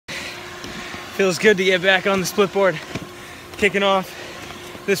Feels good to get back on the split board, kicking off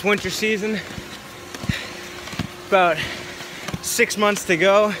this winter season. About 6 months to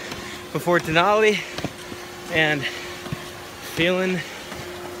go before Denali, and feeling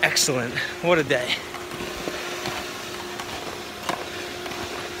excellent. What a day.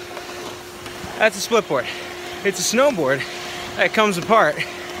 That's a split board. It's a snowboard that comes apart,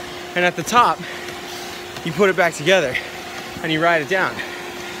 and at the top you put it back together and you ride it down.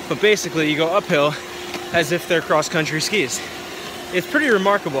 But basically you go uphill as if they're cross-country skis. It's pretty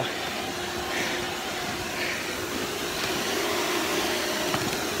remarkable.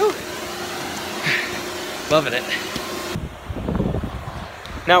 Whew. Loving it.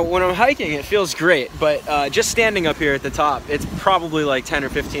 Now when I'm hiking it feels great, but just standing up here at the top, it's probably like 10 or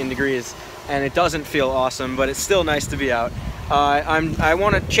 15 degrees and it doesn't feel awesome, but it's still nice to be out. I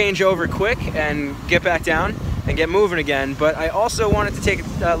want to change over quick and get back down and get moving again, but I also wanted to take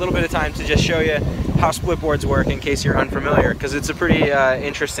a little bit of time to just show you how split boards work in case you're unfamiliar, because it's a pretty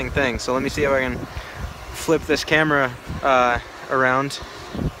interesting thing. So let me see if I can flip this camera around.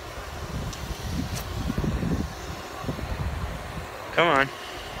 Come on.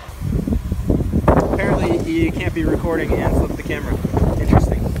 Apparently you can't be recording and flip the camera.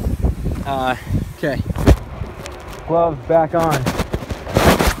 Interesting. Okay. Gloves back on.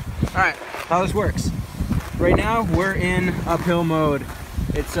 Alright, how this works. Right now we're in uphill mode.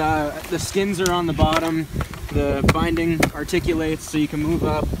 It's the skins are on the bottom, the binding articulates so you can move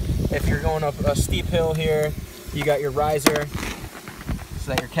up. If you're going up a steep hill here, you got your riser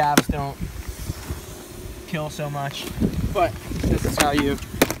so that your calves don't kill so much. But this is how you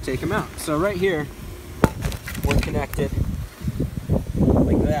take them out. So right here, we're connected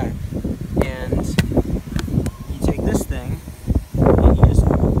like that. And you take this thing and you just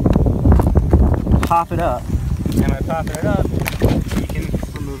pop it up. And by popping it up, you can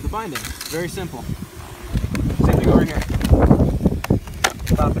remove the binding. Very simple. Same thing over here.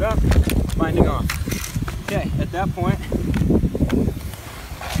 Pop it up, binding off. Okay, at that point,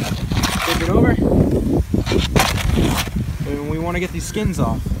 flip it over. And we want to get these skins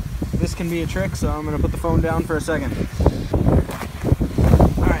off. This can be a trick, so I'm going to put the phone down for a second.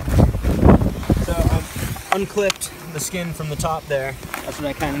 Alright, so I've unclipped the skin from the top there. That's what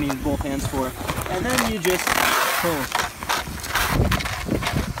I kind of need both hands for. And then you just pull.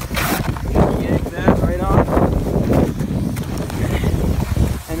 Yank that right off.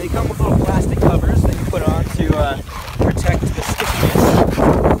 And they come with little plastic covers that you put on to protect the stickiness.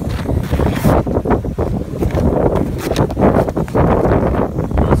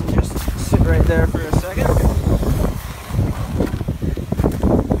 Right there for a second.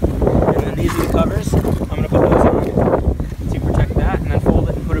 And then these are the covers. I'm going to put those on to protect that and then fold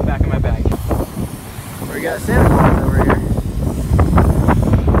it and put it back in my bag. We got Santa Claus over here.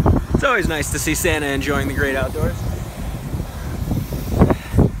 It's always nice to see Santa enjoying the great outdoors.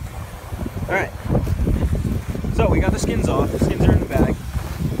 Alright. So we got the skins off. The skins are in the bag.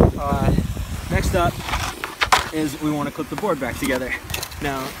 Next up is we want to clip the board back together.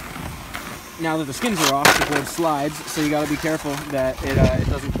 Now that the skins are off, the board slides, so you got to be careful that it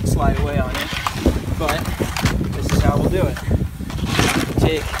doesn't slide away on you. But this is how we'll do it.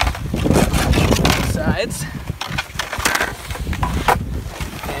 Take the sides,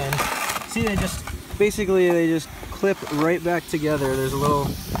 and see they just clip right back together. There's a little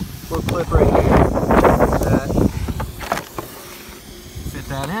clip right here that fit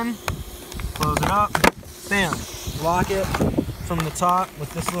that in. Close it up. Bam. Lock it from the top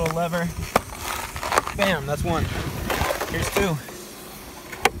with this little lever. Bam, that's one. Here's two.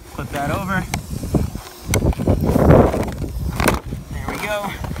 Flip that over. There we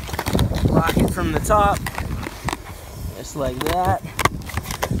go. Lock it from the top. Just like that.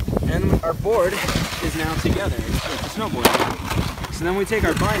 And our board is now together. It's like a snowboard. So then we take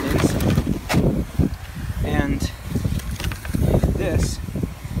our bindings and this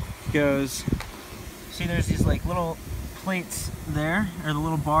goes, see there's these like little plates there, or the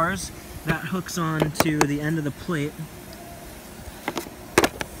little bars. That hooks on to the end of the plate,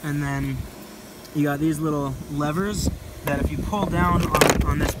 and then you got these little levers that if you pull down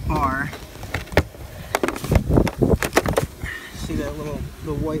on this bar, see that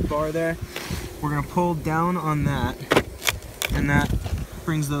the white bar there? We're gonna pull down on that, and that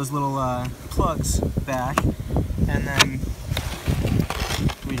brings those little plugs back, and then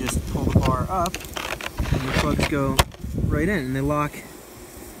we just pull the bar up, and the plugs go right in, and they lock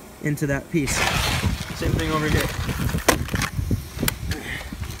into that piece. Same thing over here.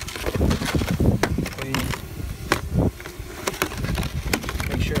 We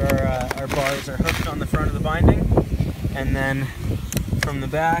make sure our bars are hooked on the front of the binding, and then from the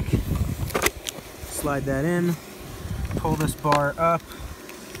back slide that in, pull this bar up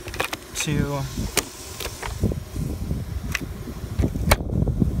to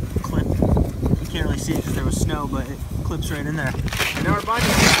clip. You can't really see it because there was snow, but it clips right in there. And now our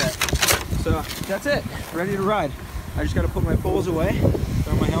binding is set. So that's it, ready to ride. I just got to put my poles away,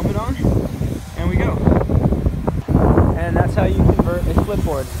 throw my helmet on, and we go. And that's how you convert a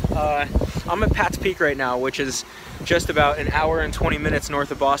splitboard. I'm at Pat's Peak right now, which is just about an hour and 20 minutes north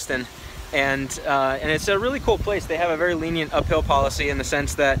of Boston. And it's a really cool place. They have a very lenient uphill policy in the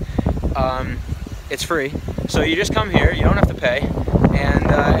sense that it's free. So you just come here, you don't have to pay,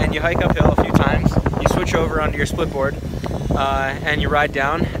 and you hike uphill a few times, you switch over onto your splitboard, and you ride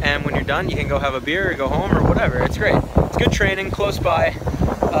down, and when you're done you can go have a beer or go home or whatever. It's great. It's good training, close by,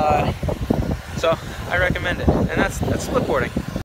 so I recommend it. And that's splitboarding.